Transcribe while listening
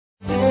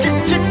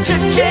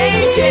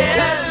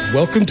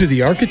Welcome to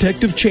the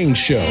Architect of Change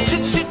Show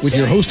with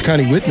your host,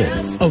 Connie Whitman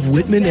of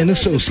Whitman and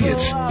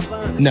Associates.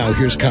 Now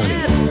here's Connie.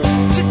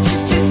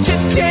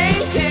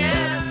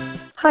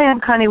 Hi, I'm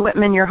Connie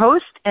Whitman, your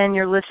host, and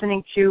you're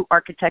listening to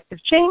Architect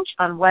of Change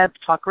on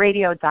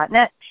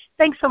webtalkradio.net.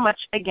 Thanks so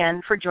much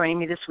again for joining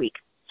me this week.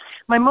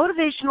 My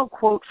motivational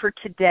quote for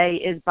today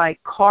is by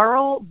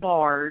Carl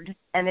Bard,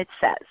 and it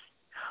says,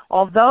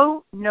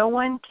 "Although no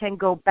one can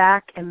go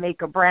back and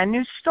make a brand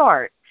new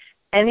start,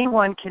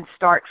 anyone can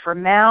start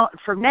from now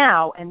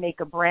and make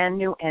a brand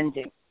new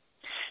ending."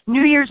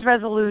 New Year's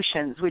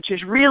resolutions, which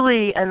is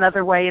really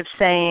another way of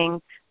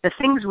saying the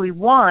things we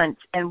want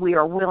and we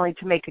are willing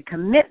to make a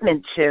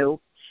commitment to,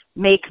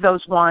 make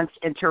those wants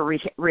into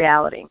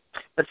reality.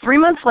 But 3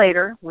 months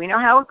later, we know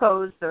how it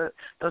goes.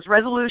 Those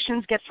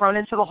resolutions get thrown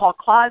into the hall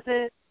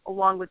closet,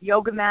 along with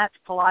yoga mats,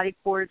 Pilates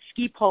boards,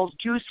 ski poles,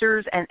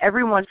 juicers, and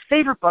everyone's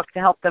favorite book to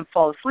help them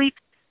fall asleep,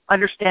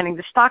 Understanding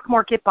the Stock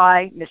Market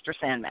by Mr.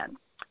 Sandman.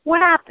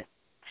 What happened?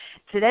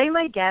 Today,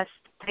 my guest,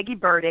 Peggy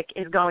Burdick,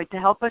 is going to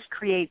help us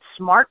create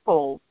smart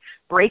goals,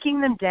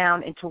 breaking them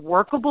down into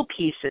workable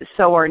pieces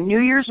so our New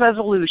Year's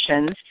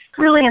resolutions,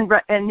 really and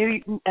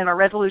our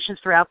resolutions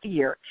throughout the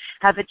year,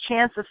 have a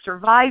chance of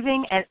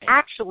surviving and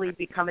actually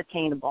become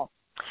attainable.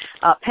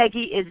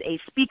 Peggy is a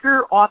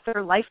speaker,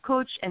 author, life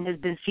coach, and has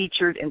been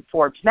featured in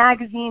Forbes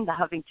magazine, The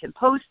Huffington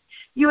Post,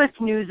 U.S.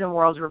 News and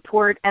World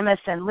Report,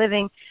 MSN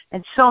Living,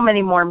 and so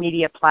many more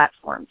media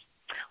platforms.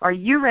 Are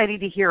you ready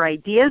to hear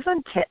ideas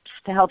and tips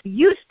to help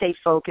you stay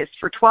focused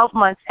for 12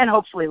 months and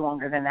hopefully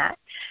longer than that?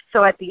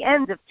 So at the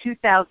end of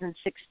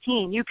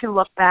 2016, you can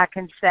look back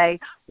and say,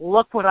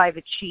 look what I've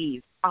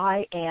achieved.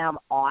 I am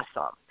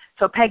awesome.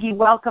 So Peggy,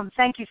 welcome.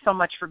 Thank you so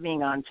much for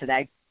being on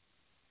today.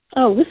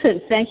 Oh, listen,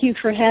 thank you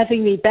for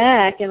having me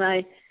back. And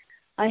I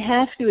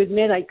have to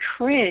admit I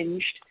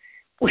cringed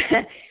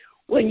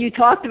when you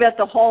talked about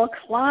the hall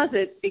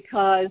closet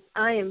because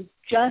I am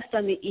just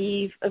on the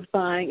eve of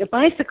buying a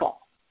bicycle.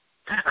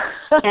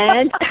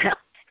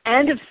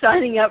 and of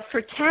signing up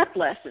for tap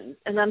lessons.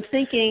 And I'm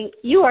thinking,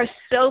 you are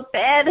so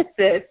bad at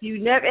this.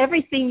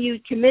 Everything you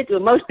commit to,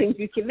 most things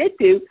you commit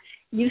to,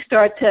 you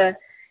start to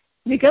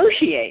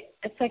negotiate.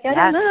 It's like, I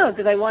don't know,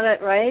 did I want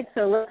it, right?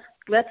 So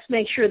let's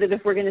make sure that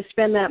if we're going to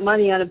spend that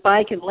money on a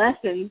bike and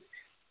lessons,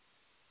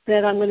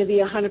 that I'm going to be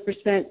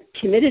 100%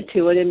 committed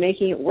to it and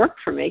making it work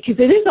for me, because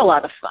it is a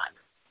lot of fun.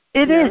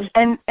 It is,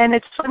 and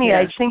it's funny. Yeah.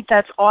 I think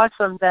that's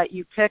awesome that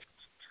you picked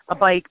a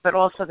bike, but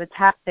also the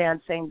tap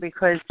dancing,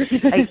 because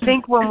I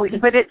think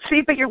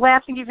but you're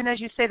laughing even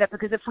as you say that,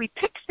 because if we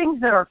pick things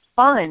that are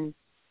fun,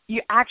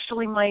 you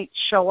actually might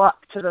show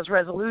up to those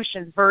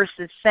resolutions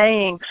versus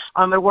saying,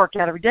 I'm going to work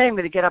out every day, I'm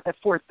going to get up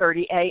at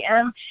 4:30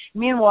 a.m.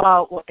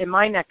 Meanwhile, in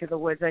my neck of the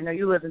woods, I know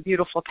you live in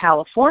beautiful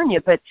California,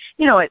 but,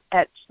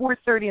 at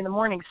 4:30 in the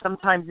morning,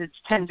 sometimes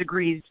it's 10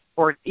 degrees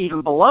or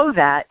even below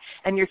that,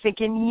 and you're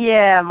thinking,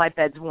 yeah, my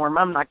bed's warm,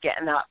 I'm not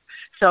getting up.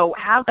 So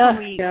how can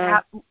we,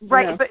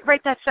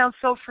 right, that sounds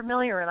so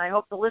familiar, and I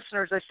hope the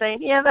listeners are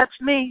saying, yeah, that's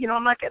me,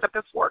 I'm not getting up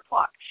at 4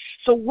 o'clock.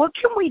 So what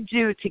can we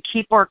do to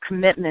keep our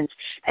commitments?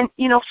 And,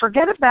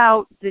 forget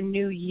about the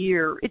new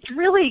year. It's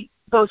really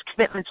those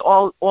commitments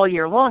all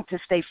year long to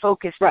stay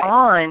focused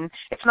on.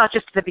 It's not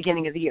just the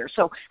beginning of the year.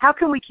 So how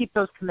can we keep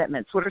those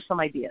commitments? What are some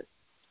ideas?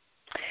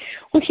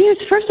 Well,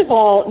 first of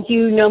all,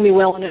 you know me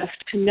well enough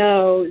to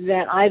know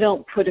that I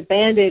don't put a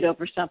Band-Aid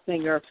over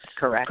something or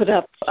put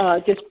up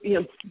just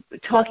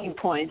talking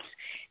points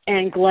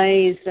and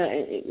glaze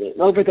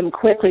over them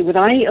quickly. What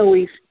I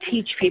always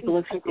teach people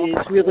is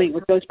really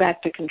what goes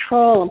back to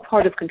control, and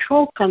part of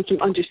control comes from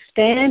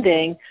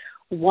understanding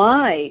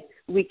why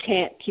we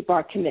can't keep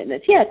our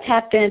commitments. Yeah,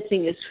 tap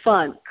dancing is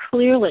fun.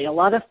 Clearly, a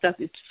lot of stuff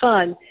is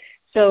fun.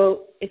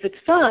 So if it's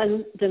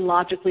fun, then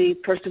logically a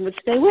person would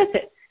stay with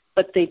it.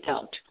 But they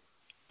don't,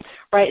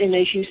 right? And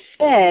as you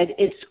said,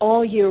 it's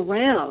all year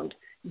round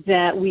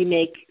that we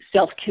make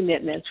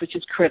self-commitments, which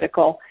is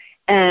critical,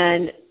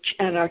 and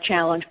are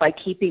challenged by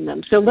keeping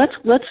them. So let's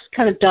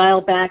kind of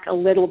dial back a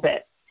little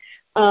bit.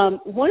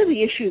 One of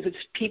the issues that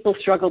people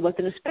struggle with,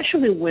 and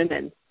especially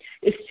women,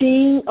 is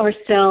seeing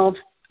ourselves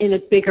in a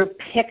bigger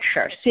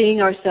picture,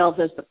 seeing ourselves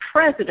as the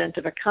president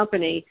of a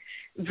company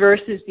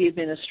versus the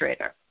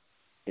administrator.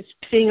 It's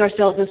seeing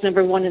ourselves as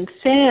number one in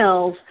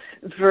sales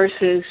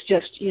versus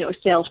just, a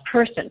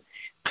salesperson,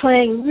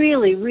 playing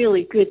really,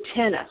 really good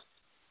tennis,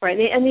 right?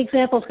 And the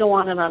examples go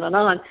on and on and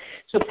on.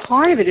 So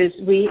part of it is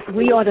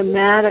we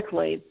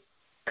automatically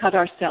cut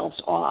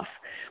ourselves off.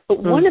 But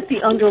one of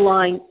the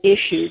underlying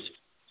issues,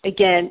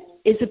 again,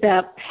 is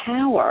about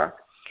power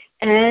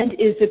and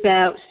is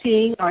about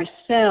seeing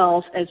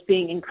ourselves as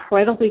being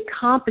incredibly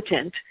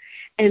competent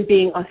and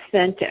being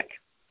authentic.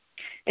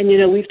 And,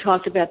 we've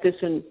talked about this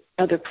in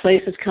other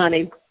places,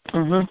 Connie.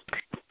 Mm-hmm.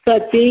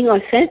 But being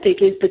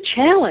authentic is the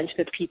challenge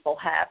that people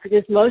have,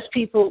 because most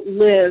people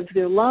live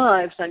their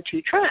lives on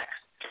two tracks.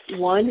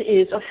 One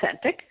is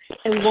authentic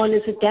and one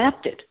is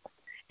adapted.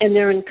 And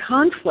they're in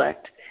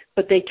conflict,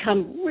 but they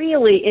come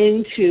really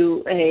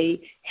into a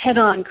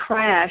head-on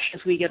crash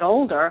as we get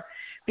older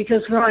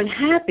because we're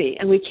unhappy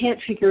and we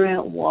can't figure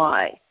out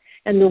why.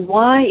 And the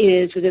why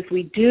is that if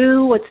we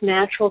do what's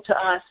natural to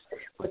us,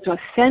 what's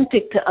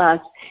authentic to us,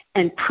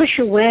 and push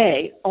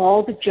away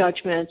all the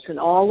judgments and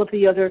all of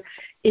the other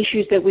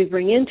issues that we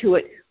bring into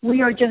it,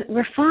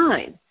 we're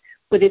fine.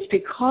 But it's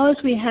because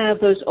we have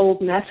those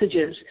old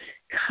messages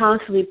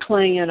constantly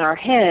playing in our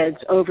heads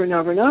over and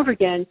over and over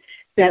again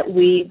that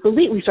we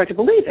start to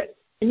believe it.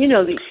 And you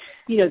know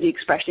the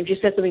expression, if you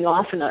said something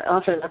often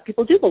enough,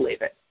 people do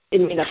believe it.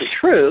 It may not be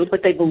true,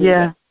 but they believe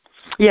it.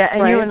 Yeah,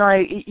 and right? You and I,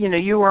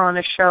 you were on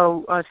a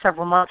show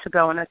several months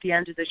ago, and at the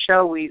end of the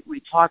show, we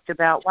talked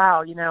about,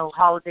 wow,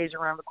 holidays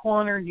around the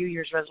corner, New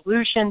Year's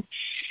resolutions,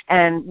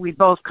 and we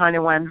both kind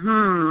of went,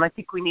 I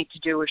think we need to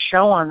do a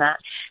show on that.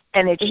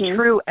 And it's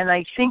true, and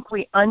I think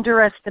we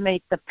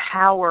underestimate the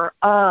power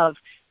of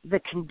the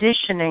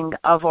conditioning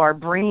of our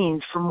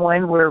brains from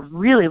when we're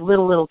really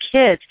little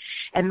kids,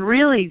 and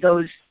really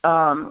those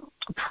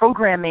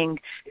programming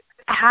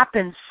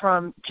happens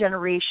from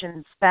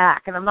generations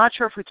back. And I'm not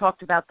sure if we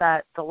talked about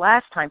that the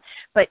last time,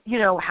 but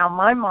how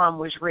my mom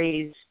was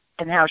raised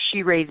and how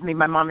she raised me,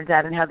 my mom and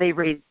dad, and how they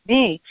raised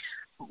me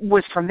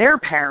was from their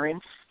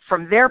parents,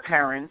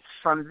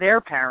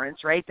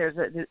 right?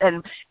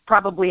 And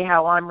probably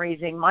how I'm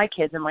raising my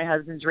kids and my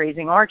husband's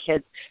raising our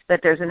kids,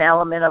 that there's an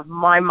element of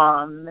my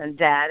mom and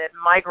dad and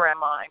my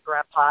grandma and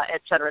grandpa,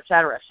 et cetera, et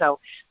cetera. So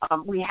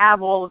we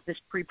have all of this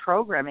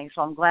pre-programming,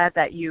 so I'm glad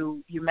that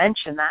you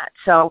mentioned that.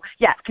 So,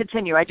 yeah,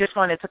 continue. I just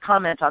wanted to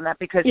comment on that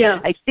because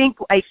I think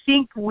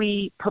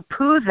we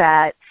poo-poo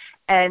that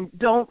and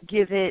don't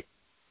give it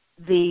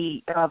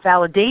the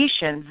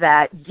validation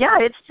that,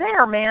 it's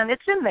there, man,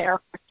 it's in there,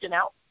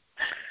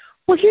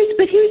 Well,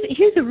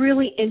 here's a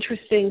really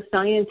interesting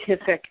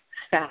scientific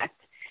fact,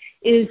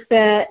 is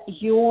that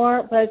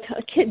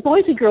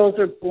boys and girls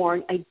are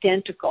born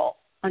identical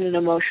on an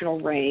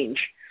emotional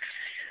range.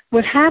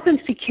 What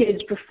happens to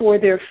kids before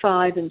they're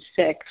 5 and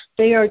 6,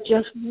 they are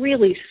just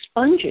really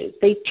sponges.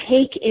 They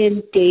take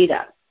in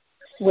data,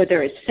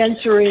 whether it's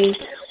sensory,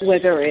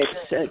 whether it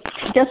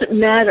doesn't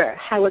matter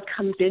how it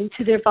comes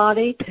into their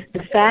body.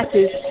 The fact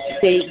is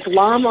they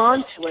glom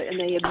onto it and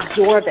they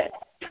absorb it.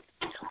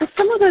 But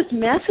some of those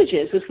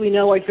messages, as we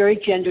know, are very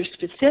gender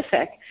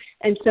specific,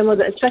 and some of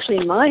especially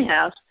in my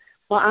house,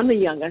 I'm the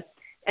youngest,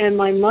 and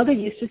my mother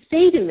used to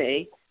say to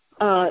me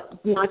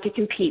not to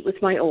compete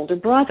with my older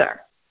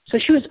brother. So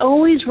she was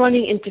always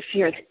running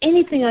interference.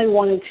 Anything I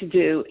wanted to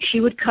do, she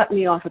would cut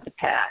me off at the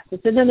pass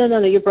and say, no,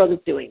 your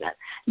brother's doing that.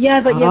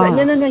 But no,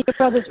 your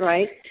brother's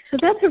right. So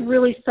that's a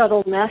really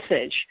subtle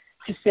message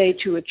to say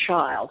to a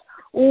child.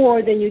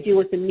 Or then you deal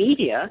with the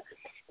media,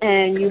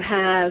 and you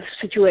have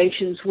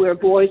situations where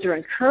boys are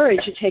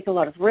encouraged to take a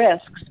lot of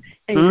risks,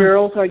 and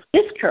girls are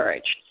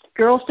discouraged.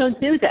 Girls don't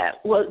do that.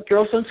 Well,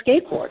 girls don't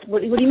skateboard.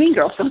 What do you mean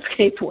girls don't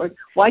skateboard?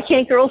 Why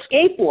can't girls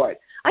skateboard?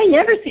 I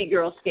never see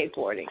girls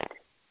skateboarding.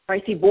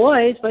 I see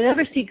boys, but I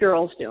never see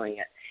girls doing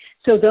it.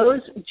 So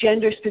those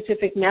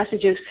gender-specific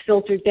messages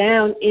filter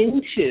down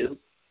into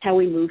how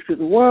we move through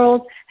the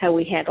world, how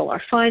we handle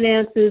our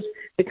finances,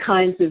 the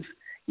kinds of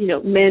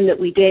men that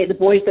we date, the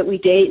boys that we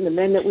date, and the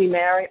men that we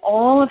marry.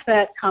 All of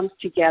that comes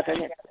together,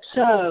 and it's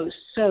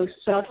so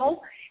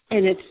subtle,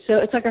 and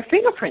it's like our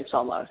fingerprints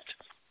almost,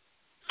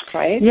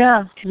 right?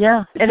 Yeah,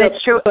 and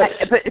it's true.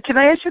 But can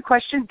I ask you a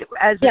question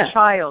as a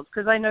child?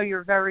 Because I know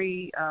you're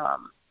very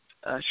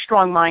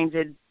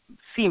strong-minded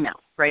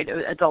female, right?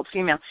 Adult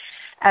female.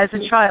 As a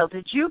child,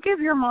 did you give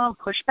your mom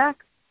pushback?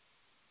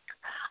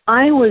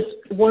 I was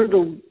one of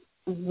the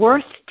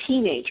worst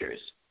teenagers.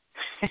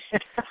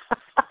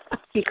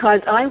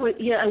 Because I would,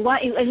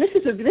 and this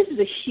is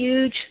a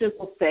huge,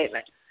 simple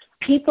statement.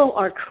 People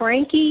are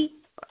cranky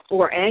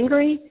or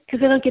angry because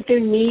they don't get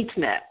their needs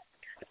met.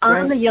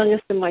 I'm the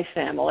youngest in my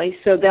family,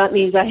 so that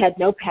means I had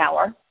no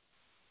power.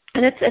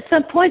 And at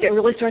some point, it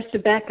really starts to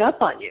back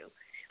up on you.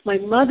 My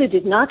mother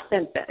did not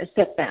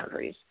set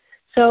boundaries,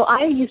 so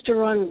I used to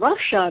run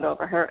roughshod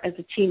over her as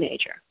a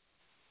teenager.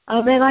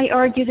 And I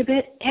argued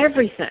about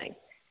everything.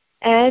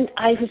 And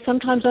I was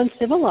sometimes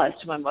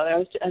uncivilized to my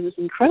mother. I was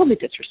incredibly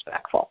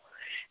disrespectful.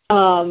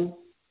 I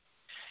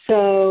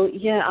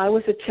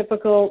was a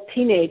typical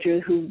teenager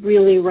who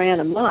really ran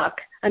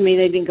amok. I mean,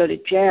 I didn't go to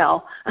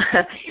jail,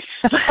 and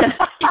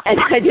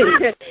I didn't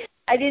get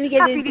into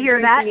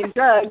drinking and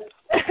drugs.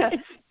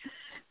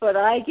 But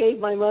I gave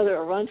my mother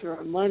a run for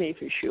her money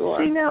for sure.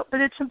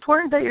 But it's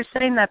important that you're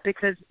saying that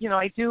because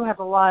I do have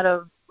a lot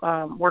of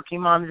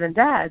working moms and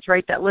dads,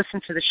 right, that listen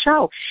to the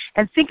show.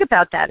 And think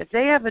about that. If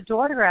they have a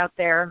daughter out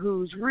there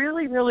who's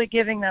really, really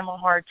giving them a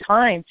hard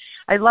time,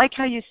 I like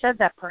how you said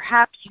that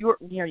perhaps your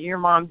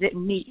mom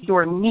didn't meet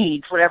your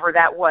needs, whatever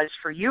that was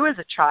for you as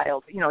a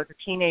child, as a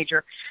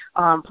teenager.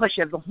 Plus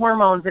you have the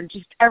hormones and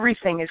just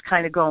everything is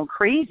kind of going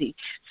crazy.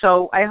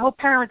 So I hope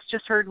parents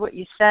just heard what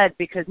you said,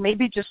 because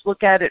maybe just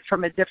look at it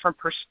from a different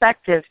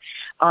perspective.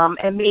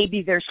 And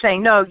maybe they're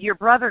saying, no, your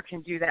brother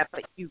can do that,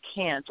 but you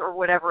can't, or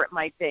whatever it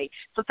might be.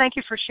 So thank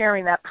you for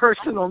sharing that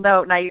personal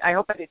note, and I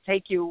hope I didn't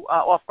take you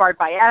off guard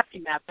by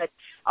asking that. But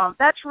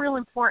that's real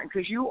important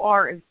because you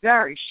are a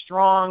very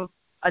strong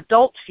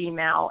adult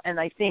female, and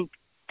I think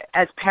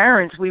as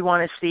parents, we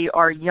want to see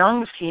our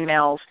young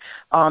females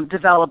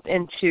develop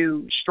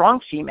into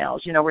strong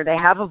females, where they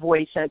have a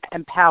voice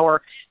and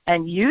power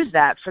and use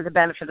that for the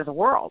benefit of the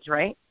world,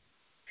 right?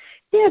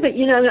 Yeah, but,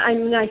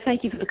 I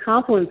thank you for the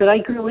compliment, but I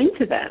grew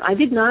into that. I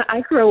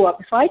grew up,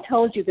 if I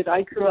told you that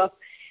I grew up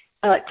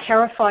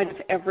terrified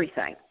of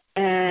everything,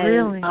 and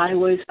really? I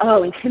was,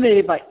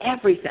 intimidated by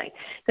everything.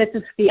 That's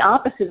just the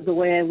opposite of the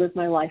way I live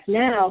my life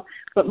now.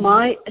 But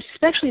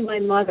especially my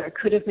mother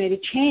could have made a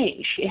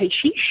change. Had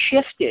she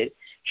shifted,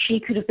 she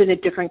could have been a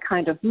different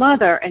kind of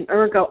mother, and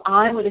ergo,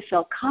 I would have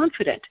felt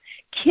confident.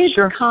 Kids'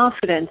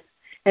 confidence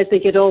as they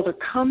get older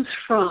comes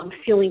from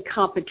feeling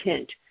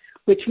competent,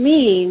 which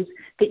means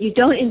that you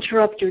don't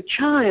interrupt your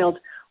child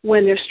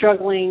when they're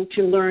struggling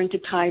to learn to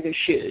tie their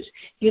shoes.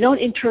 You don't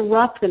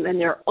interrupt them in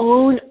their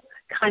own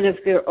kind of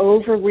their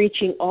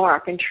overreaching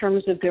arc in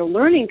terms of their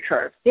learning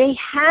curve. They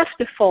have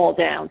to fall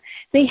down.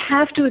 They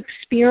have to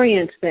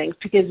experience things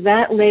because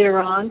that later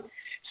on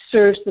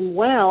serves them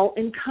well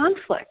in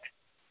conflict.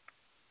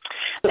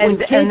 And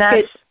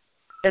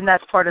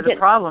that's part of the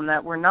problem,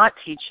 that we're not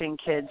teaching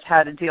kids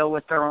how to deal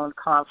with their own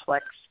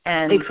conflicts.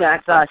 And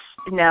thus,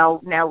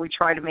 now we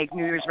try to make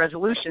New Year's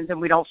resolutions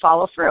and we don't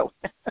follow through.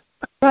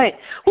 Right.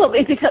 Well,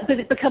 it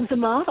becomes a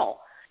model.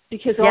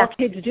 Because all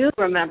kids do,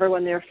 remember,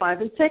 when they're 5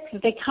 and 6,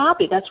 is they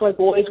copy. That's why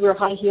boys wear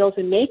high heels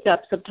and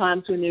makeup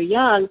sometimes when they're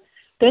young.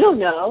 They don't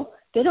know.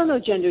 They don't know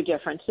gender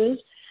differences.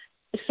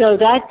 So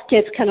that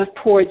gets kind of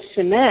poured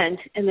cement,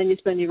 and then you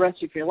spend the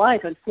rest of your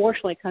life,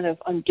 unfortunately, kind of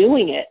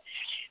undoing it.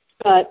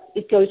 But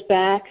it goes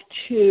back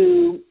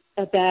to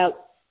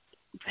about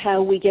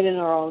how we get in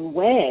our own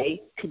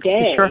way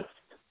today. Sure.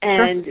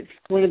 And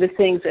one of the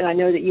things that I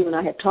know that you and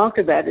I have talked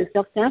about is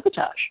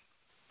self-sabotage.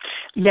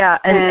 Yeah,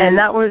 and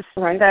that was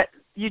that.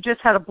 You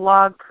just had a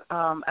blog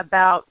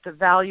about the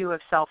value of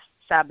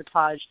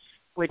self-sabotage,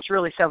 which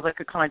really sounds like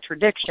a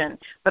contradiction.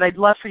 But I'd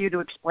love for you to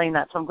explain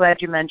that, so I'm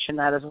glad you mentioned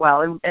that as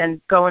well.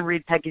 And go and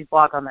read Peggy's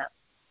blog on that.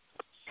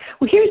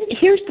 Well,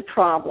 here's the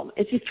problem.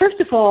 First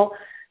of all,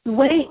 the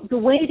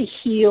way to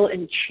heal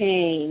and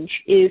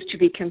change is to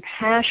be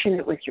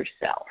compassionate with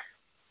yourself.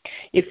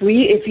 If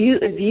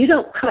you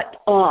don't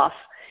cut off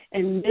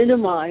and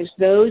minimize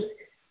those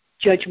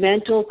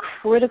judgmental,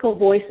 critical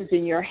voices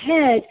in your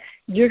head,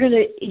 you're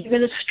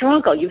gonna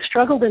struggle. You've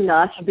struggled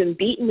enough. You've been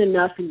beaten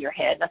enough in your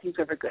head. Nothing's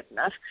ever good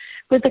enough.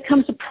 But there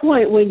comes a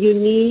point when you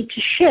need to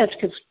shift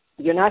because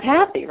you're not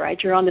happy,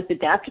 right? You're on this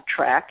adaptive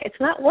track. It's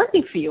not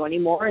working for you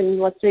anymore. And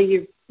let's say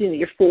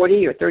you're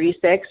 40 or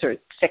 36 or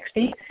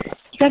 60.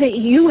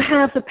 You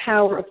have the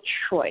power of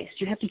choice.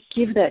 You have to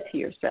give that to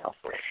yourself.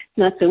 It's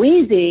not so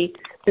easy,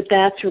 but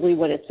that's really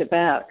what it's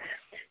about.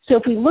 So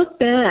if we look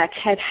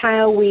back at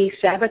how we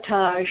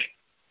sabotage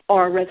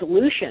our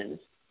resolutions,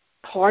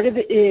 part of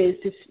it is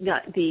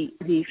not the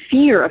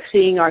fear of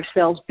seeing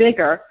ourselves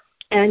bigger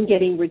and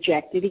getting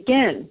rejected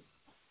again.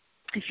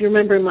 If you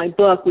remember in my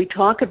book, we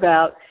talk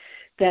about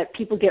that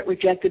people get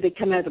rejected. They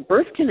come out of the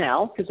birth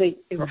canal because they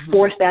were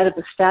forced out of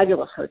this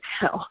fabulous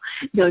hotel,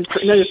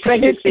 another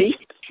pregnancy.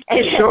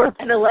 And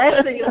the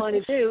last thing you want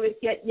to do is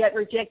get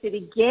rejected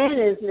again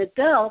as an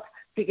adult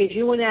because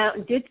you went out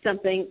and did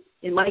something,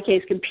 in my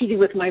case, competed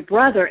with my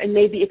brother and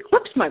maybe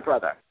eclipsed my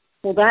brother.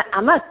 Well,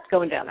 I'm not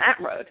going down that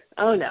road.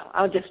 Oh, no.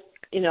 I'll just,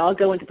 I'll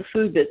go into the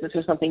food business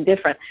or something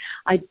different.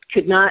 I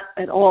could not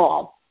at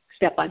all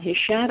step on his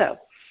shadow.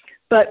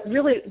 But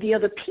really, the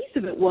other piece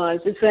of it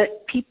is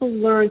that people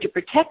learn to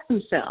protect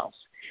themselves.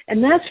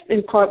 And that's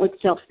in part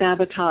what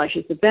self-sabotage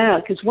is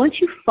about, because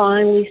once you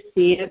finally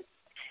see it,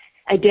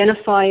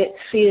 identify it,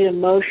 see it in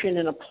motion,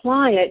 and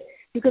apply it,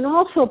 you can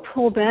also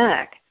pull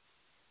back,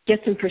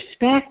 get some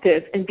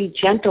perspective, and be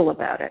gentle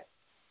about it.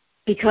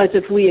 Because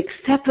if we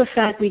accept the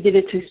fact we did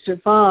it to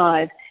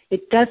survive,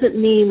 it doesn't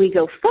mean we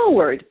go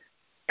forward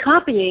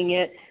copying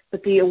it,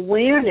 but the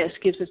awareness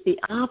gives us the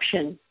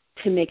option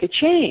to make a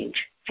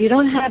change. If you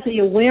don't have the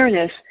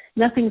awareness,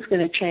 nothing's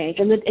going to change,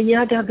 and you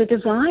have to have the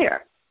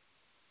desire.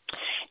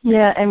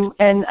 Yeah,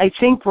 and I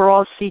think we're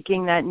all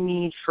seeking that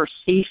need for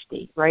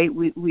safety, right?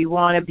 We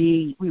want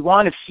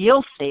to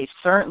feel safe,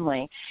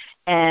 certainly,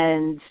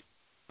 and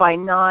by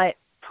not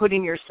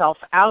putting yourself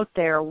out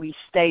there, we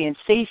stay in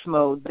safe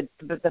mode.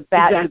 But the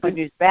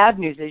bad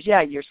news is,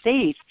 you're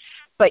safe,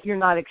 but you're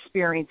not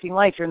experiencing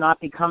life. You're not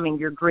becoming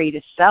your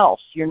greatest self.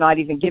 You're not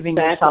even giving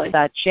yourself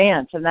that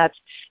chance, and that's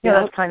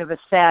that's kind of a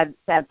sad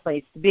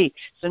place to be.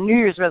 So New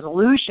Year's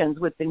resolutions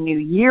with the new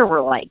year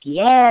were like,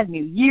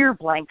 new year,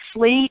 blank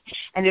slate,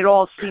 and it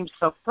all seems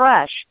so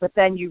fresh. But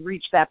then you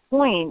reach that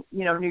point,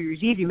 New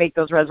Year's Eve, you make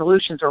those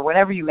resolutions, or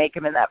whenever you make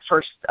them in that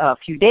first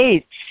few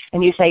days,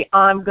 and you say,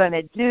 I'm going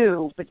to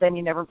do, but then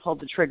you never pulled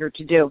the trigger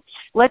to do.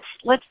 Let's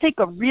take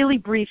a really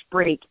brief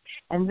break,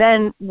 and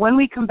then when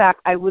we come back,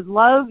 I would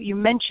love, you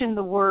mentioned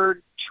the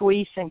word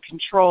choice and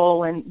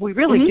control, and we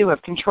really do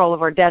have control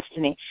of our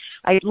destiny.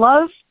 I'd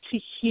love to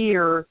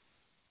hear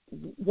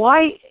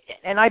why,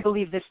 and I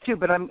believe this too,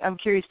 but I'm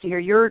curious to hear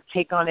your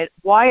take on it,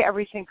 why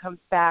everything comes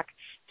back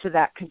to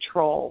that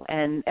control,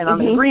 and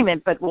I'm in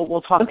agreement, but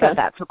we'll talk about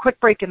that. So quick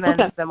break, and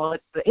then we'll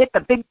hit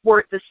the big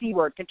word, the C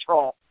word,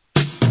 control.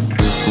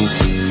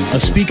 A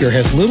speaker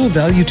has little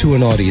value to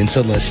an audience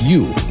unless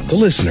you, the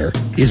listener,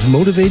 is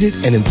motivated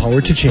and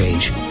empowered to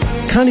change.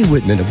 Connie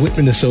Whitman of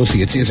Whitman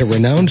Associates is a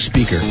renowned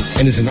speaker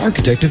and is an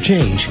architect of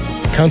change.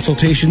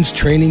 Consultations,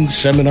 training,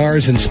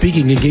 seminars, and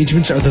speaking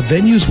engagements are the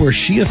venues where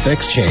she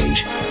affects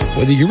change.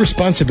 Whether your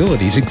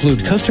responsibilities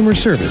include customer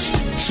service,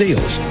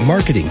 sales,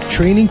 marketing,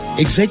 training,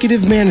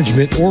 executive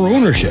management, or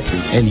ownership,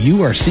 and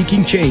you are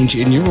seeking change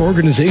in your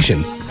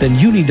organization, then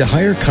you need to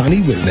hire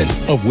Connie Whitman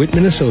of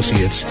Whitman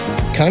Associates.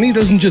 Connie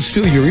doesn't just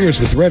fill your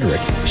ears with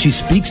rhetoric. She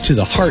speaks to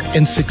the heart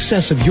and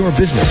success of your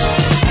business.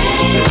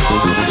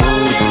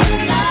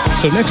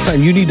 So next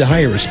time you need to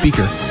hire a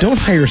speaker, don't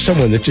hire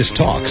someone that just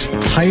talks.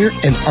 Hire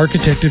an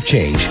architect of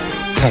change.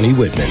 Connie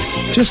Whitman.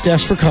 Just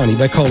ask for Connie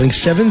by calling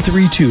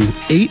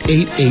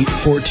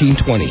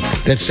 732-888-1420.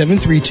 That's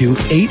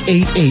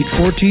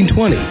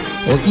 732-888-1420.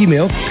 Or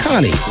email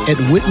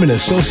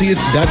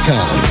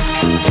Connie@WhitmanAssociates.com.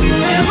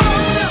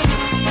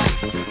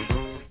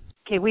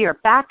 Okay, we are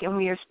back, and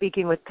we are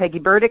speaking with Peggy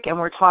Burdick, and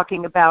we're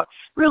talking about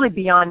really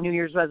beyond New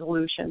Year's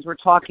resolutions. We're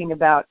talking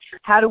about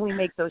how do we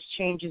make those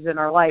changes in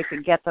our life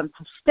and get them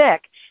to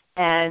stick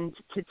and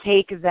to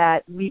take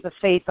that leap of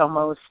faith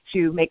almost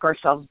to make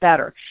ourselves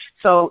better.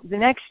 So the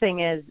next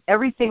thing is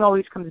everything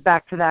always comes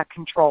back to that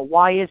control.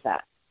 Why is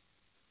that?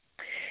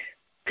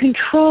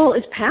 Control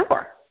is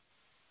power,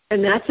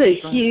 and that's a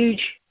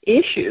huge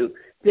issue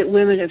that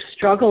women have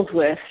struggled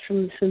with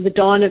from the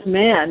dawn of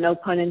man, no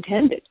pun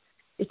intended.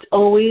 It's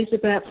always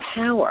about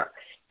power,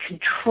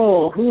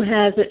 control, who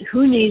has it,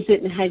 who needs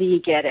it, and how do you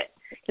get it.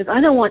 Because I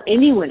don't want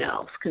anyone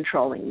else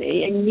controlling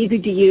me, and neither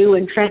do you,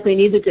 and frankly,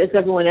 neither does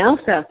everyone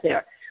else out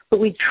there. But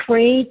we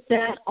trade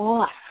that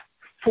off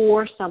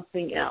for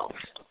something else.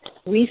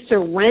 We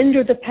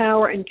surrender the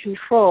power and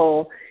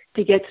control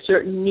to get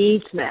certain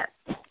needs met.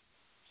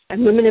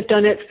 And women have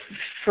done it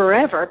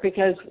forever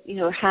because,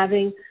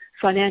 having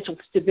financial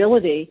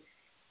stability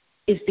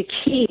is the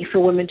key for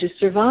women to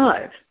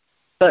survive.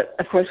 But,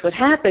 of course, what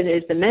happened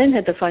is the men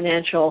had the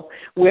financial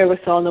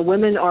wherewithal, and the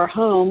women are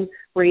home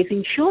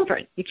raising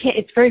children.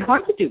 It's very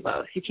hard to do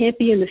both. You can't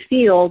be in the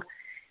field,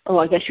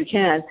 I guess you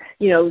can,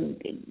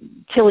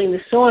 tilling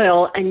the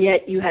soil, and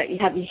yet you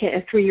have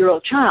a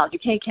 3-year-old child. You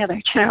can't carry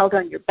a child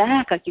on your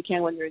back like you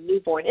can when you're a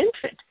newborn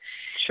infant.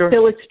 Sure.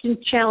 So it's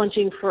been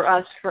challenging for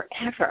us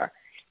forever.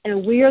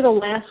 And we are the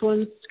last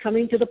ones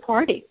coming to the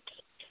party.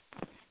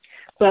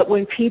 But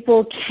when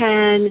people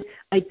can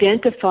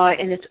identify,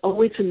 and it's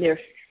always when they're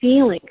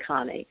feeling,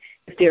 Connie,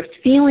 if they're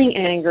feeling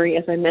angry,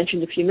 as I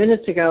mentioned a few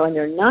minutes ago, and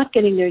they're not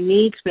getting their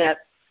needs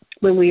met,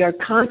 when we are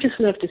conscious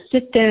enough to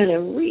sit down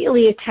and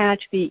really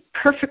attach the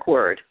perfect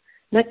word,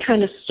 not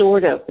kind of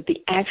sort of, but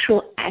the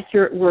actual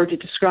accurate word that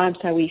describes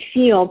how we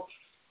feel,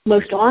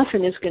 most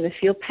often is going to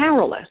feel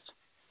powerless.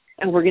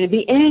 And we're going to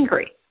be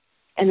angry.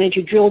 And then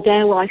you drill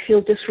down, well, I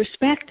feel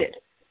disrespected.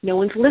 No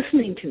one's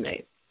listening to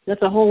me.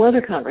 That's a whole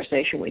other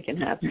conversation we can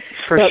have.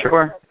 For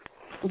sure.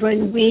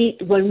 When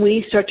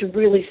we start to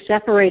really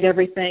separate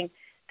everything,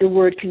 the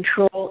word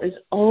control is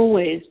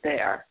always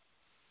there.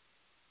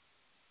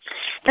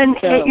 And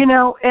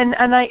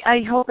and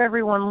I hope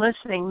everyone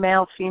listening,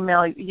 male,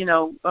 female,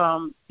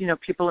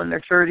 people in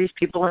their 30s,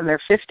 people in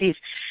their 50s,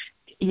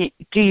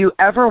 do you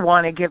ever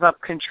want to give up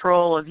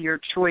control of your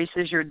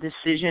choices, your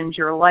decisions,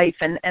 your life?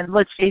 And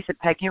let's face it,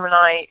 Peg, you and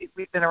I,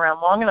 we've been around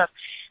long enough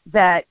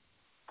that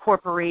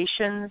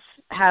corporations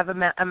have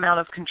an amount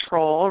of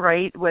control,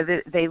 right?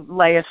 Whether they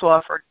lay us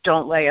off or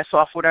don't lay us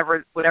off,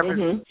 whatever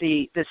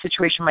the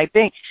situation might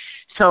be.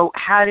 So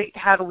how do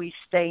we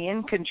stay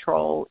in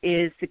control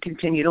is to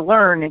continue to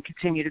learn and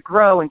continue to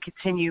grow and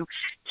continue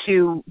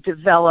to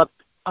develop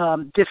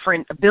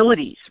different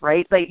abilities,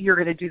 right? Like you're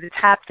going to do the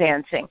tap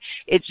dancing.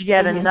 It's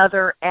yet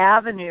another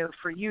avenue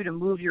for you to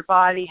move your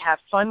body, have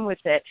fun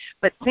with it.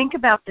 But think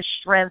about the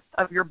strength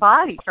of your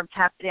body from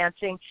tap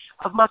dancing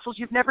of muscles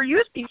you've never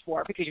used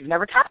before because you've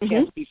never tap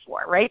danced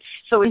before, right?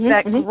 So it's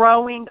that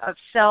growing of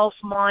self,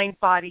 mind,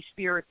 body,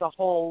 spirit, the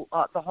whole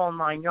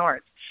 9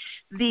 yards.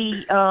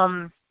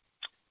 The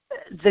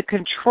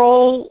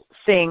control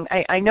thing,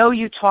 I know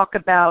you talk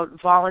about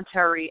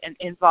voluntary and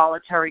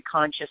involuntary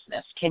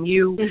consciousness. Can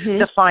you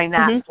define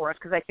that for us?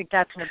 Because I think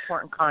that's an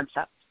important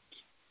concept.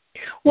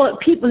 Well,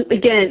 people,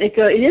 again, it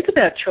is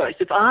about choice.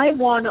 If I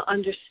want to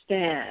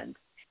understand,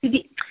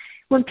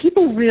 when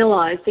people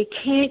realize they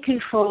can't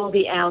control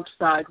the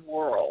outside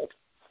world,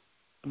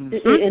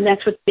 and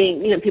that's what's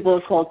being, people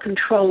are called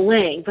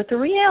controlling, but the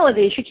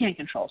reality is you can't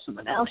control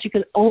someone else. You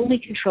can only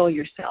control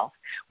yourself,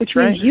 which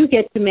means you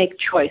get to make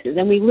choices.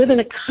 And we live in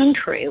a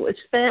country that was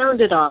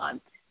founded on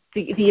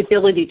the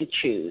ability to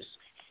choose,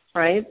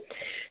 right?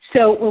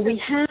 So when we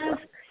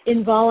have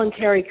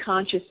involuntary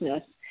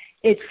consciousness,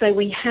 it's like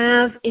we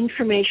have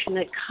information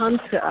that comes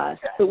to us,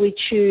 but we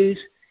choose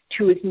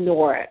to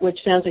ignore it,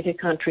 which sounds like a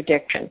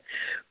contradiction.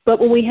 But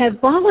when we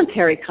have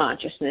voluntary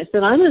consciousness,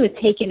 then I'm going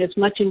to take in as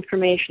much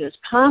information as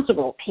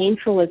possible,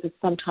 painful as it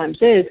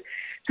sometimes is,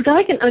 so that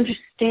I can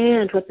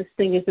understand what this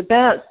thing is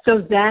about so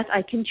that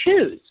I can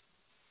choose,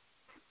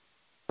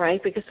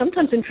 right? Because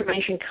sometimes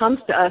information comes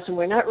to us and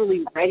we're not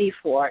really ready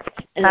for it,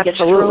 and it gets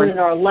thrown in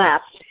our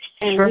lap,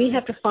 and we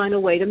have to find a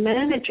way to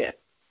manage it.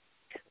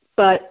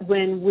 But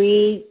when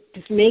we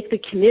just make the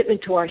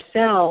commitment to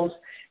ourselves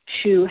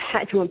to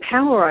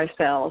empower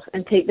ourselves,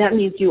 and that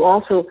means you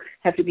also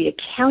have to be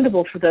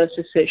accountable for those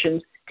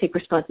decisions, take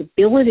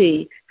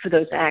responsibility for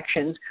those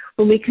actions.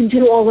 When we can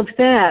do all of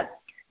that,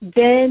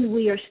 then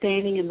we are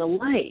standing in the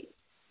light.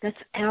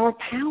 That's our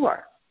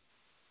power.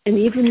 And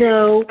even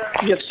though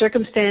you have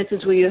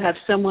circumstances where you have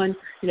someone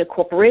in a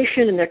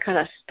corporation and they're kind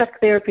of stuck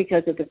there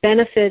because of the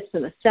benefits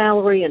and the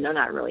salary and they're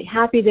not really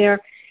happy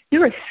there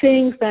are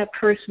things that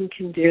person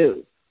can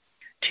do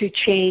to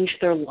change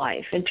their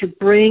life and to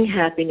bring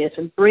happiness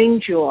and bring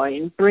joy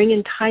and bring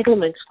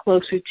entitlements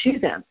closer to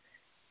them.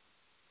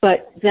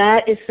 But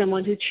that is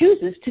someone who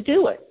chooses to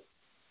do it.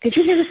 Because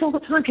you hear this all the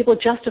time. People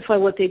justify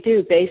what they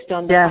do based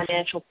on the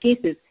financial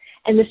pieces.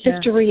 And it's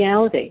just a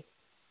reality.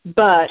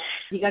 But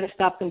you got to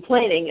stop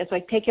complaining. It's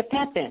like, take your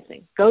tap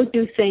dancing. Go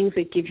do things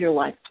that give your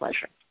life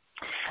pleasure.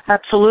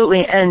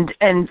 Absolutely. And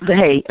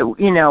hey,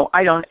 you know,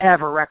 I don't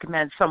ever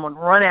recommend someone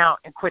run out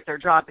and quit their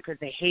job because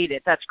they hate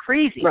it. That's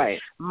crazy.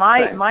 Right.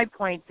 My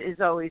point is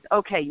always,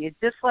 okay, you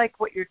dislike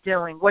what you're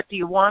doing. What do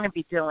you want to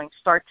be doing?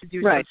 Start to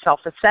do some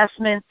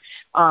self-assessment.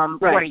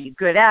 What are you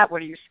good at?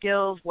 What are your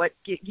skills? What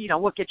gets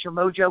your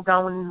mojo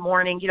going in the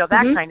morning? You know,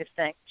 that kind of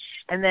thing.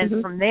 And then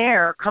from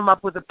there, come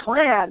up with a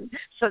plan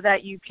so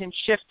that you can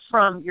shift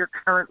from your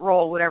current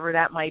role, whatever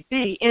that might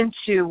be,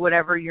 into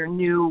whatever your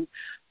new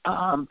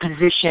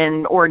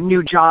position or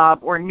new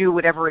job or new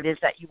whatever it is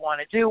that you want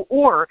to do,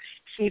 or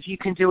see if you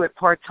can do it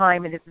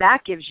part-time, and if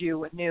that gives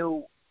you a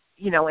new,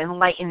 you know,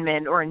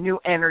 enlightenment or a new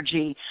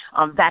energy,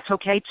 that's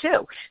okay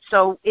too.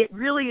 So it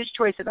really is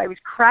choices. I was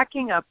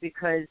cracking up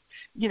because,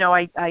 you know,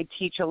 I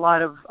teach a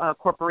lot of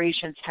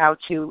corporations how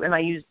to, and I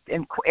use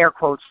in air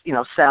quotes, you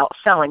know,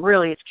 selling.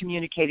 Really, it's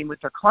communicating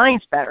with their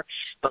clients better.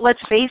 But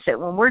let's face it,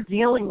 when we're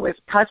dealing with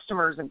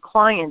customers and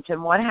clients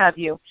and what have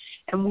you,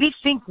 and we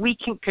think we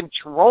can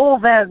control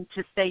them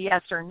to say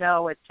yes or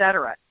no, et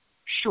cetera,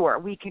 sure,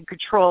 we can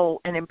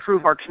control and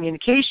improve our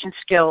communication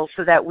skills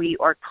so that we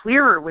are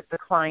clearer with the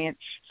client,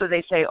 so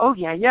they say, oh,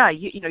 yeah,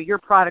 you know, your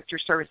product or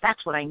service,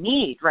 that's what I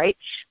need, right?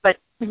 But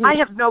I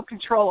have no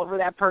control over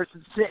that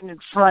person sitting in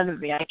front of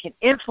me. I can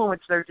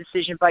influence their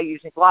decision by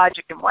using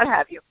logic and what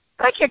have you,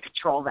 but I can't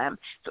control them.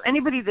 So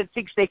anybody that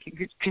thinks they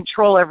can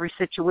control every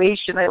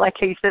situation, I like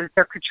how you said that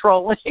they're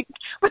controlling,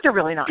 but they're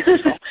really not.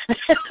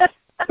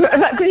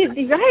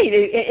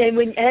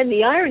 Right, and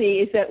the irony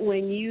is that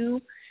when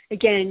you,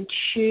 again,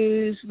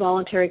 choose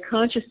voluntary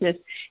consciousness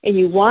and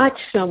you watch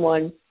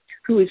someone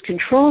who is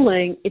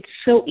controlling, it's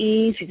so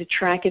easy to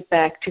track it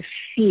back to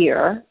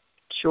fear,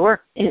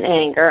 and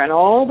anger, and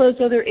all those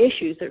other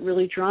issues that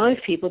really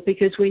drive people,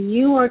 because when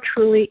you are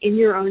truly in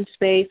your own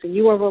space and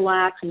you are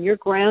relaxed and you're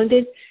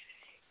grounded,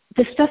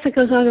 the stuff that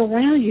goes on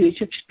around you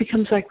just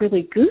becomes like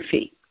really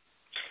goofy.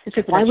 It's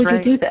like, why would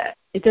you do that?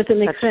 It doesn't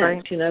make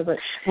sense, you know. But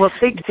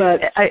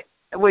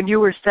when you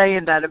were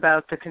saying that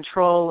about the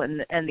control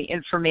and the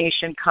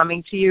information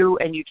coming to you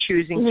and you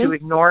choosing to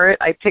ignore it,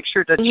 I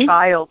pictured a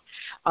child.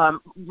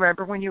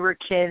 Remember when you were a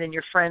kid and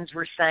your friends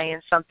were saying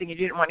something you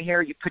didn't want to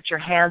hear, you put your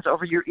hands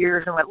over your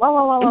ears and went, la,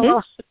 la, la, la,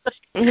 la.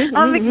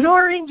 I'm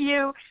ignoring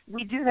you.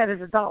 We do that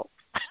as adults.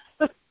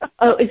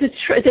 Oh, is it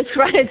true? That's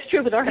right. It's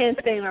true, but our hands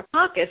stay in our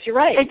pockets. You're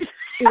right.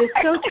 It's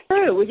so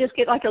true. We just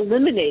get like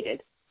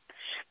eliminated.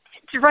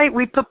 It's right.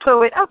 We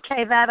poo-poo it.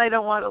 Okay, that I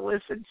don't want to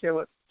listen to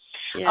it.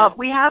 Yeah.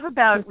 We have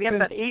about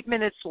 8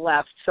 minutes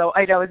left. So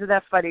I know, isn't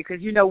that funny?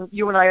 Because you know,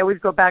 you and I always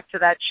go back to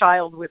that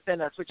child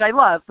within us, which I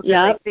love, because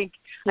I think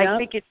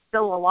it's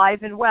still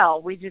alive and well.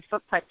 We just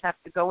sometimes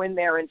have to go in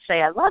there and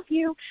say, "I love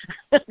you.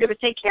 I'm going to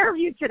take care of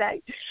you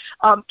today."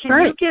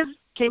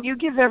 Can you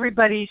give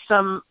everybody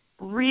some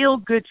real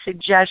good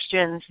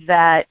suggestions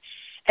that?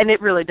 And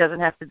it really doesn't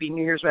have to be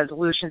New Year's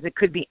resolutions. It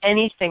could be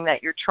anything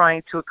that you're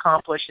trying to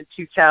accomplish in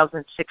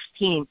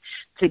 2016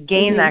 to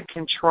gain that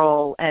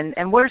control.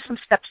 And what are some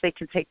steps they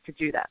can take to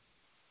do that?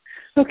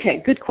 Okay,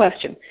 good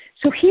question.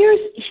 So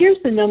here's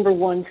the number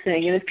one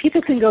thing. And if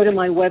people can go to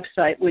my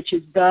website, which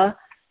is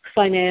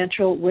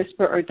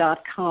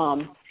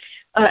thefinancialwhisperer.com,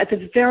 at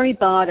the very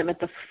bottom, at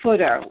the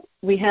footer,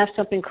 we have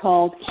something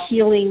called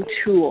Healing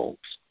Tools.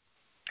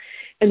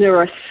 And there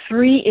are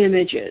 3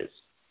 images.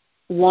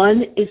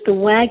 One is the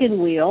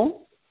wagon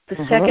wheel, the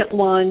second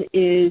one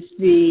is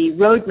the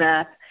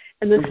roadmap,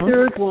 and the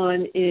third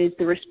one is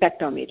the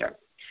respectometer.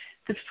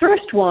 The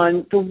first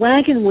one, the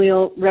wagon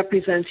wheel,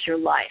 represents your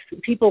life.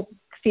 And people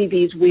see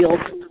these wheels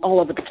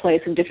all over the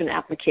place in different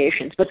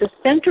applications, but the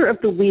center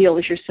of the wheel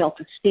is your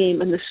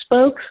self-esteem, and the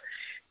spokes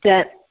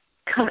that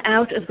come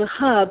out of the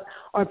hub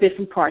are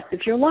different parts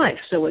of your life.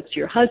 So it's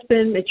your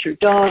husband, it's your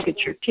dog,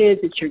 it's your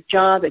kids, it's your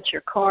job, it's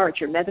your car, it's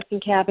your medicine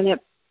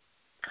cabinet.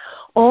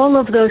 All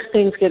of those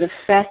things get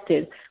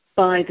affected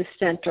by the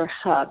center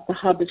hub. The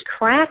hub is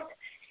cracked,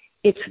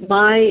 it's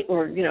my,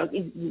 or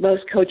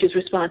most coaches'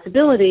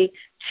 responsibility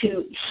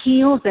to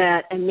heal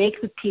that and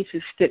make the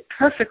pieces fit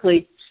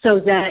perfectly so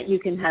that you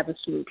can have a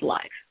smooth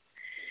life.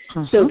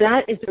 So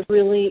that is a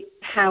really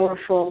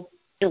powerful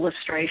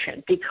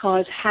illustration,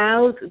 because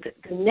how the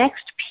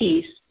next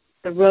piece,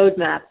 the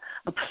roadmap,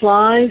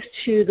 applies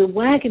to the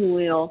wagon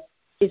wheel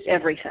is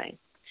everything.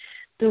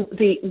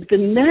 The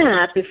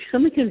map, if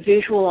someone can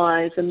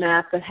visualize a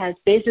map that has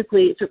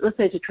basically, let's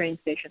say it's a train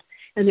station,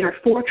 and there are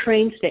 4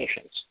 train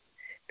stations.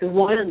 The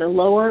one on the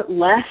lower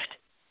left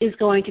is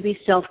going to be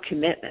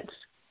self-commitments.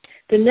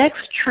 The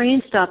next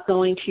train stop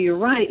going to your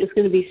right is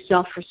going to be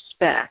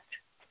self-respect.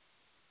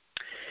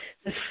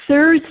 The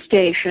third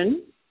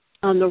station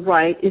on the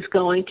right is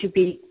going to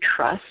be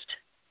trust.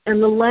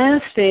 And the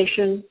last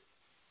station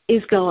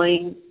is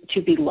going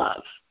to be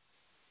love.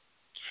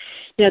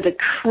 Now, the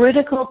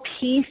critical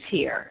piece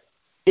here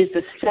is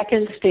the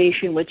second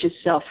station, which is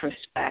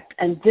self-respect.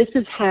 And this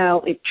is how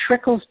it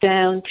trickles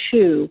down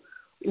to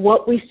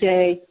what we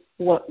say,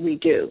 what we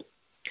do.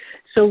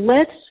 So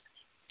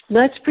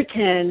let's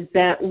pretend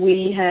that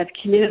we have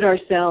committed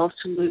ourselves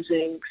to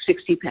losing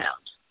 60 pounds.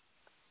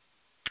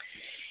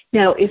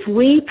 Now, if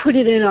we put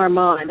it in our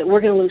mind that we're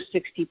going to lose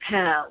 60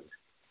 pounds,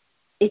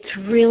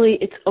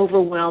 it's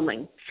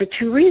overwhelming for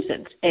 2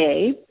 reasons.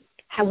 A,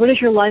 what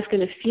is your life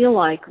going to feel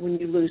like when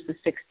you lose the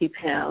 60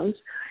 pounds?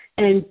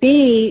 And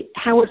B,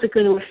 how is it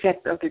going to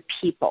affect other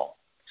people?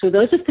 So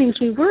those are things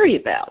we worry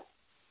about,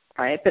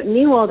 right? But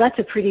meanwhile, that's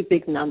a pretty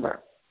big number.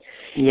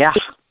 Yeah.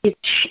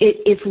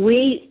 If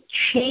we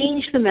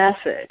change the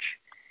message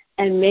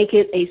and make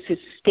it a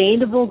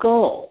sustainable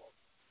goal,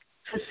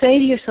 so say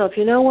to yourself,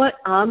 you know what,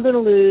 I'm going to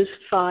lose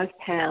 5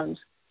 pounds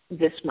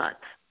this month.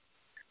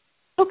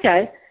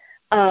 Okay.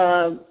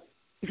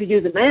 If you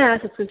do the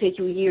math, it's going to take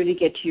you a year to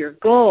get to your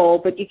goal,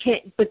 but you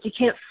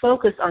can't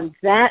focus on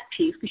that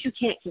piece because you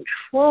can't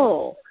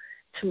control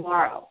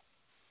tomorrow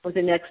or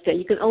the next day.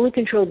 You can only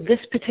control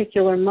this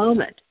particular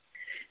moment.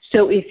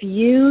 So if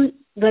you,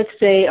 let's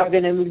say, are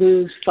going to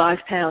lose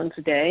 5 pounds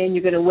a day and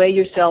you're going to weigh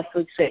yourself,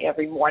 let's say,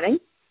 every morning,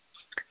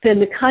 then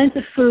the kinds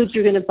of foods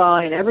you're going to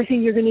buy and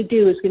everything you're going to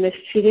do is going to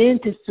fit in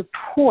to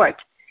support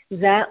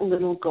that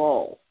little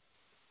goal.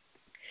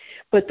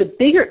 But the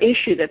bigger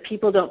issue that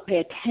people don't pay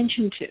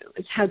attention to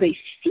is how they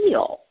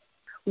feel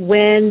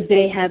when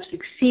they have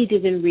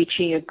succeeded in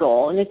reaching a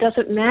goal. And it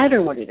doesn't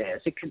matter what it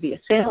is. It could be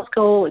a sales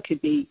goal. It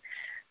could be,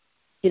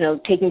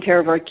 taking care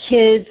of our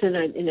kids in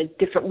a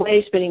different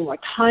way, spending more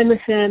time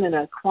with them in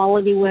a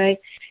quality way.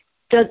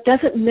 It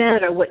doesn't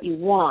matter what you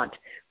want.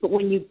 But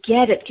when you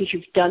get it because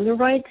you've done the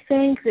right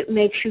things, it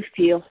makes you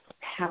feel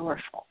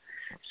powerful.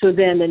 So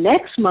then the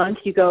next month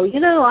you go,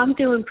 I'm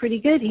doing pretty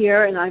good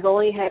here, and I've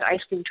only had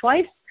ice cream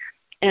twice,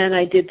 and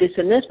I did this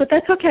and this, but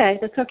that's okay.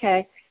 That's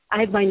okay. I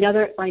have my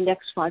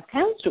next 5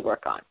 pounds to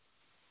work on.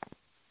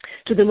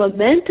 So the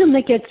momentum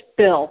that gets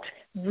built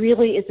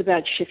really is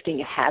about shifting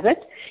a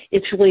habit.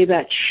 It's really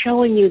about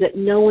showing you that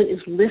no one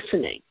is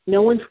listening.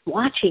 No one's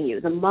watching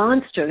you. The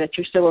monster that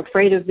you're so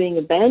afraid of being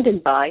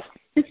abandoned by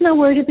is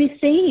nowhere to be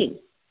seen.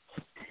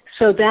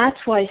 So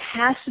that's why it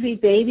has to be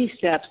baby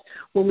steps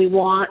when we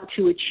want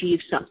to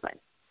achieve something.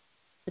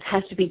 It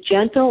has to be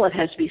gentle. It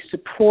has to be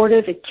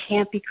supportive. It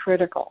can't be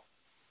critical.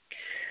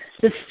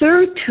 The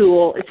third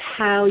tool is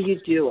how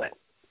you do it.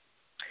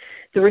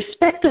 The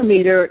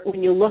respectometer,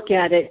 when you look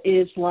at it,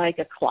 is like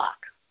a clock.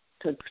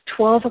 So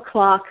 12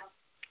 o'clock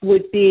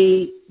would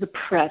be the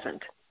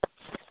present.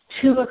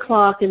 2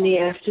 o'clock in the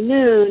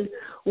afternoon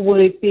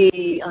would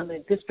be, on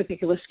this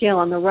particular scale,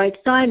 on the right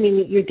side,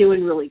 meaning you're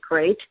doing really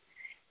great.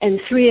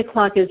 And 3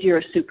 o'clock is you're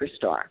a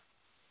superstar.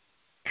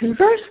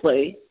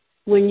 Conversely,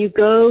 when you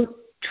go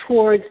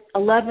towards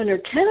 11 or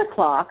 10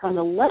 o'clock on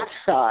the left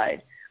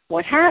side,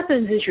 what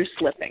happens is you're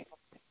slipping.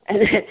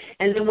 And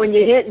then when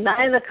you hit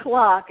 9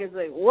 o'clock, it's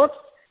like, whoops,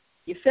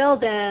 you fell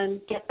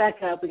down, get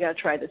back up, we got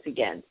to try this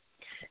again.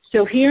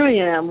 So here I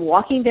am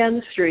walking down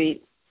the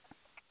street,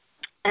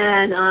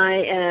 and I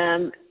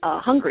am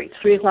hungry. It's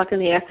 3 o'clock in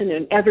the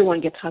afternoon.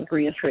 Everyone gets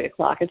hungry at 3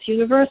 o'clock. It's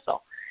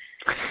universal.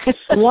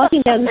 I'm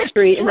walking down the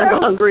street, and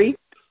I'm hungry.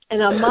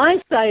 And on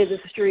my side of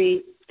the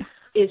street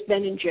is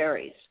Ben &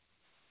 Jerry's.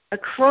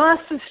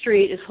 Across the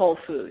street is Whole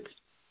Foods.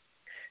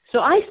 So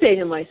I say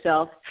to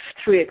myself,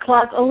 3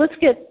 o'clock, let's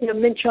get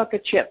mint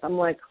chocolate chip. I'm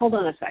like, hold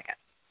on a second.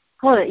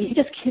 Hold on. You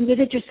just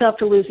committed yourself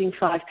to losing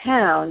 5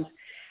 pounds.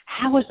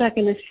 How is that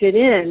going to fit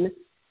in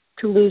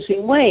to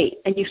losing weight?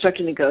 And you start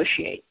to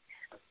negotiate.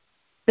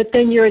 But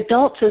then your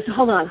adult says,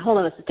 hold on,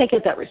 take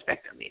out that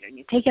respectometer. And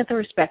you take out the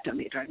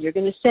respectometer, and you're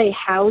going to say,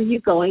 how are you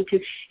going to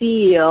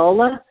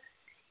feel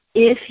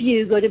if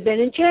you go to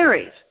Ben &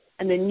 Jerry's?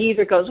 And then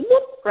neither goes,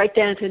 whoop, right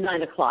down to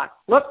 9 o'clock.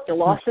 Whoop, you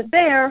lost it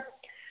there.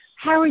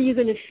 How are you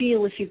going to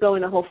feel if you go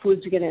into Whole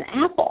Foods to get an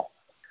apple?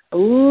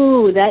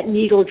 Ooh, that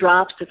needle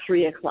drops to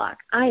 3 o'clock.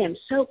 I am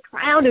so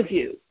proud of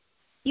you.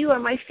 You are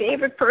my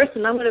favorite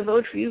person. I'm going to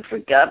vote for you for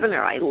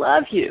governor. I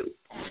love you.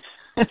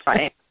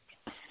 Right?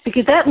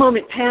 Because that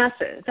moment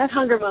passes. That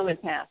hunger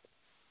moment passes.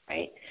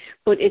 Right?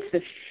 But it's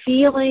the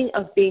feeling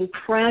of being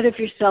proud of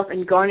yourself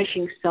and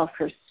garnishing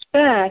self-respect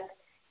self-respect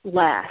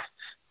lasts.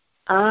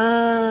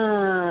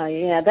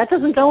 Yeah, that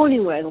doesn't go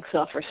anywhere with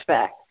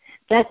self-respect.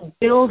 That's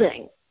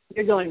building.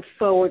 You're going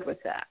forward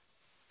with that.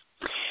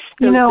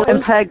 So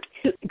and Peg,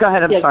 go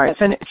ahead. I'm sorry.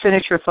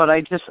 Finish your thought.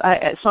 I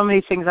so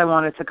many things I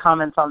wanted to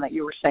comment on that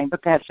you were saying,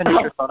 but go ahead, finish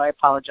your thought. I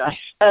apologize.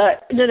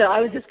 No, I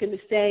was just going to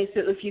say,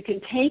 so if you can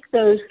take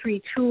those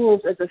 3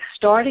 tools as a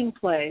starting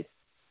place,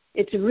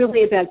 it's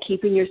really about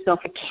keeping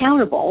yourself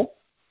accountable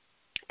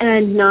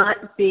and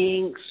not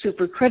being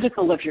super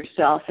critical of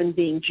yourself and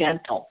being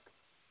gentle.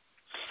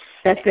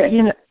 That's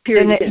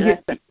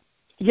it.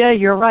 Yeah,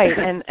 you're right.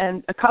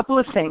 And a couple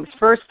of things.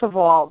 First of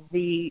all,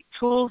 the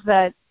tools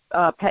that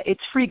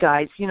it's free,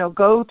 guys.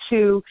 Go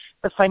to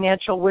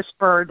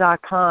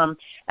thefinancialwhisperer.com,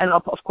 and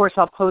of course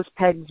I'll post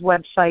Peg's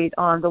website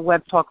on the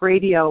Web Talk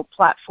Radio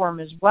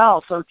platform as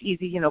well, so it's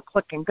easy,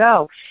 click and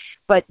go.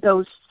 But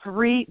those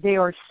 3, they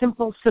are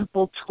simple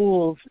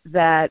tools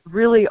that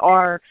really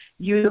are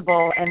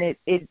usable, and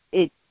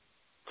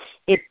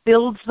it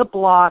builds the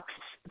blocks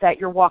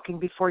that you're walking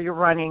before you're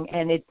running,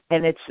 and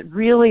it's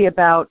really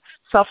about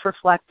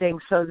self-reflecting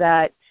so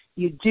that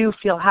you do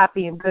feel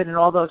happy and good and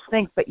all those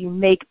things, but you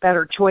make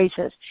better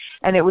choices.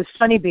 And it was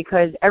funny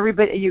because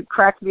you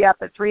cracked me up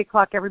at 3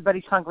 o'clock,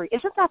 everybody's hungry.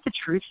 Isn't that the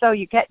truth, though?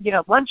 You get,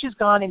 lunch is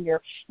gone and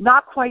you're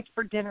not quite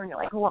for dinner and you're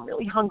like, oh, I'm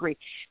really hungry.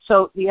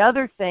 So the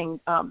other thing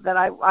that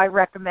I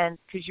recommend,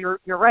 because you're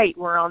right,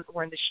 we're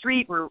in the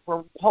street, we're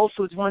Whole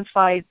Foods one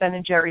side,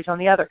 Ben & Jerry's on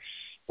the other.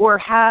 Or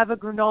have a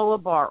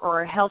granola bar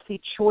or a healthy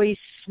choice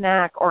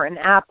snack or an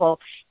apple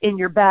in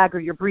your bag or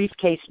your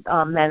briefcase,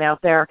 men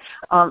out there,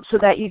 so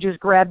that you just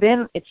grab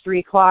in. It's 3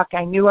 o'clock.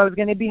 I knew I was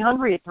going to be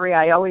hungry at 3.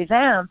 I always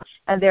am.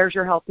 And there's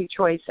your healthy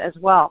choice as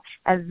well.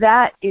 And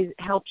that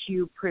helps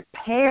you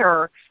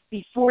prepare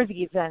before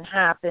the event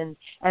happens.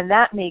 And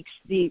that makes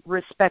the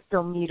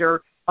respectometer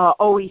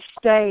always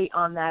stay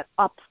on that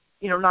up,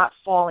 not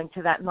falling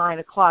to that 9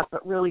 o'clock,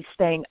 but really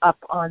staying up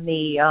on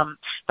the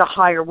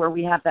higher where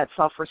we have that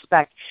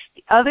self-respect.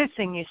 The other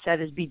thing you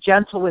said is be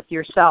gentle with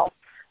yourself.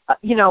 I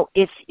know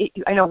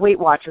Weight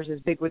Watchers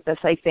is big with this,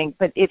 I think,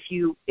 but if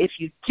you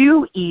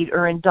do eat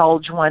or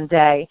indulge one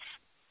day,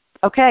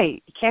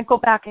 okay, you can't go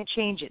back and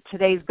change it.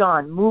 Today's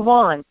gone. Move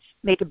on.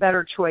 Make a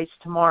better choice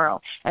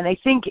tomorrow. And I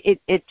think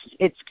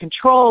it's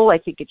control. I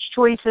think it's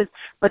choices.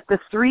 But the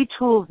 3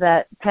 tools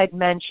that Peg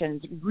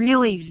mentioned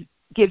really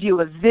give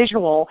you a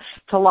visual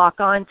to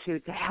lock onto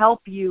to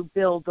help you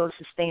build those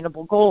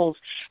sustainable goals,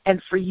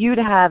 and for you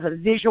to have a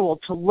visual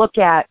to look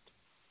at,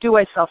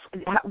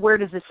 where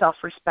does the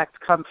self-respect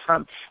come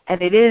from?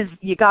 And it is,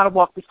 you got to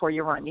walk before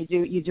you run.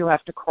 You do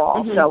have to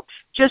crawl. Mm-hmm. So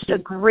just a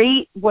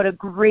great,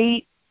 the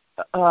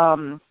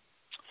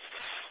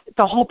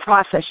whole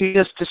process you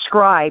just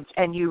described,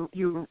 and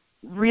you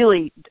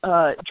really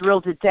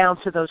drilled it down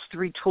to those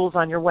 3 tools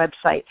on your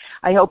website.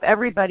 I hope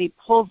everybody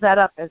pulls that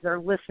up as they're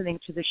listening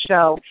to the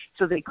show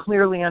so they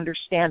clearly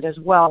understand as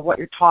well what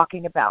you're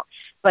talking about.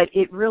 But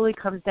it really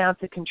comes down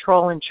to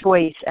control and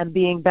choice and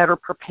being better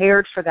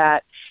prepared for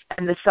that,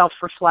 and the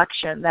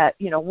self-reflection that,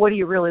 what do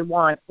you really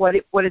want? What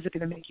is it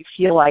going to make you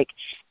feel like?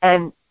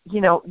 And,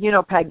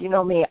 Peg,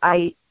 me,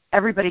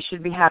 everybody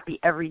should be happy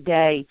every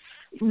day.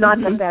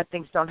 Not that bad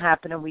things don't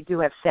happen, and we do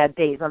have sad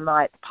days. I'm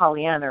not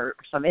Pollyanna or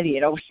some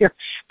idiot over here,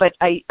 but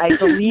I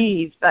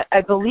believe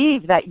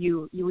that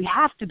you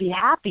have to be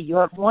happy. You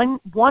have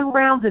one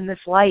round in this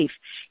life.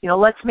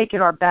 Let's make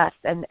it our best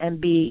and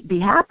be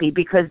happy,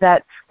 because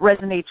that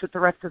resonates with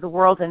the rest of the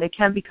world, and it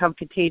can become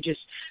contagious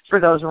for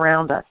those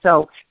around us.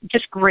 So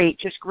just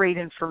great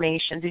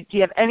information. Do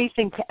you have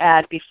anything to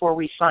add before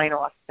we sign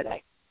off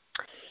today?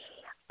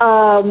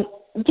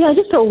 Yeah,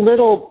 just a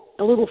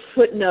little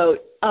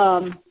footnote.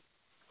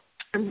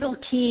 I'm real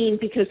keen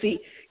because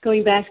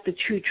going back to the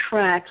 2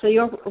 tracks, they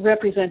all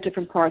represent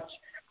different parts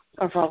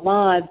of our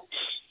lives.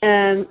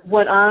 And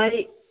what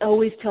I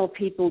always tell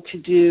people to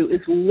do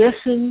is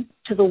listen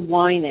to the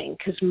whining,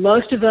 because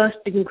most of us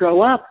didn't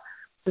grow up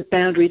with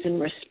boundaries and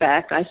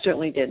respect. I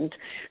certainly didn't,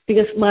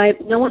 because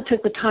no one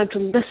took the time to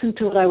listen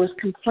to what I was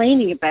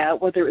complaining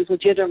about. Whether it was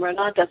legitimate or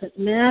not doesn't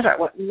matter.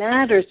 What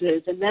matters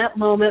is, in that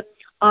moment,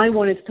 I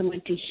wanted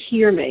someone to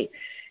hear me.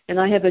 And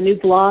I have a new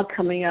blog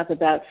coming up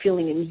about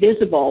feeling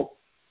invisible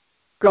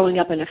growing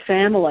up in a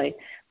family.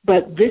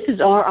 But this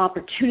is our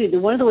opportunity.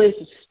 One of the ways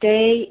to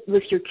stay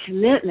with your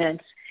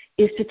commitments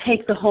is to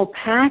take the whole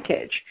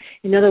package.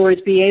 In other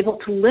words, be able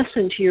to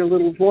listen to your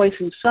little voice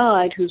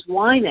inside who's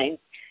whining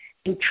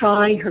and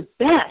trying her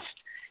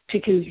best to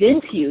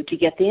convince you to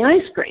get the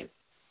ice cream.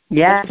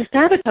 Yeah. That's what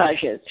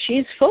sabotage is.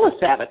 She's full of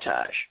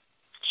sabotage.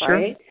 Sure.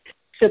 Right?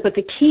 So, but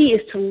the key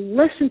is to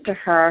listen to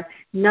her,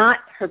 not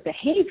her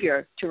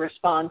behavior to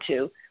respond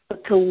to,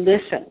 but to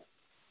listen.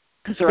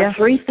 Because there are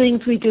 3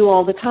 things we do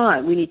all the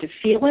time. We need to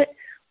feel it,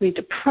 we need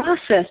to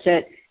process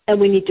it, and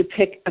we need to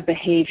pick a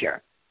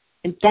behavior.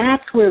 And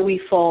that's where we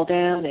fall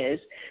down, is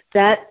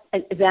that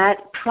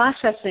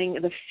processing,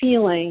 the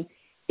feeling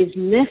is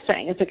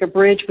missing. It's like a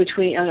bridge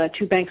between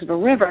 2 banks of a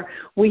river.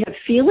 We have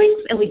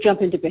feelings and we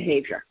jump into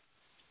behavior.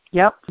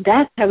 Yep.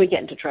 That's how we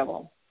get into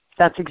trouble.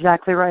 That's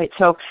exactly right.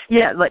 So,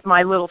 yeah, like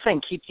my little thing,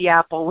 keep the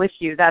apple with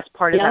you. That's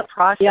part of that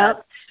process.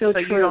 Yep. So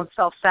you don't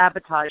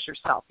self-sabotage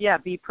yourself. Yeah,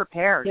 be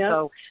prepared. Yep.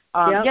 So,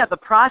 the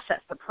process,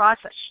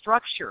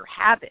 structure,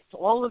 habits,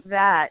 all of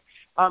that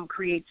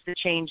creates the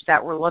change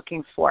that we're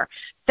looking for.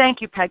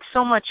 Thank you, Peg,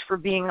 so much for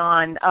being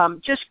on.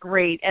 Just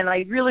great. And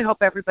I really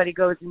hope everybody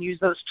goes and use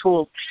those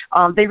tools.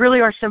 They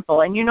really are simple.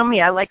 And you know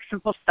me, I like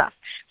simple stuff.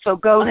 So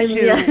go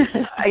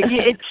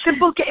it's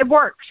simple. It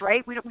works,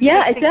 right? We don't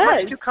it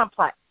does. It's too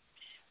complex.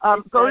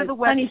 Go to the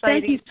website. Honey,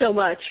 thank you so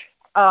much.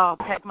 Oh,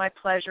 Peg, my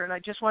pleasure. And I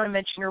just want to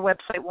mention your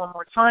website one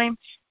more time,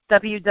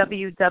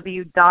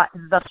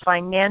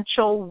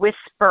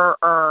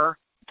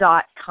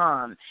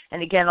 www.thefinancialwhisperer.com.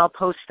 And again, I'll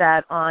post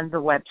that on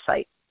the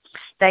website.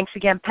 Thanks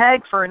again,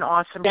 Peg, for an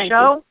awesome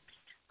show.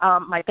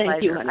 My pleasure.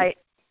 Thank you, honey.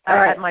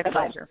 My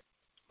pleasure.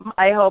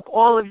 I hope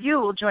all of you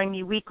will join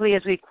me weekly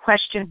as we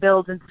question,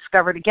 build, and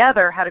discover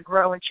together how to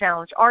grow and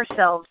challenge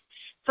ourselves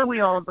so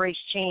we all embrace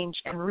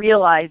change and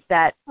realize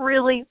that,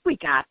 really, we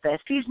got this.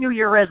 These New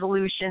Year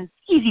resolutions,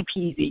 easy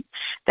peasy.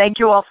 Thank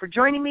you all for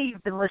joining me.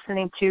 You've been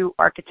listening to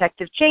Architect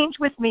of Change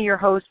with me, your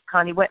host,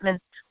 Connie Whitman,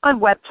 on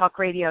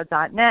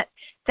webtalkradio.net.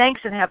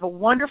 Thanks, and have a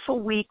wonderful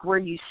week where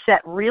you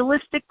set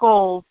realistic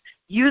goals,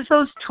 use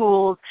those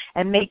tools,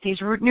 and make these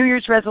New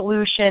Year's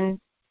resolutions.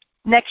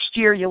 Next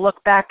year, you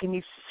look back and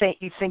you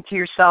think to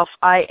yourself,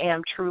 I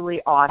am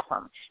truly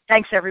awesome.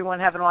 Thanks, everyone.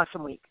 Have an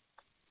awesome week.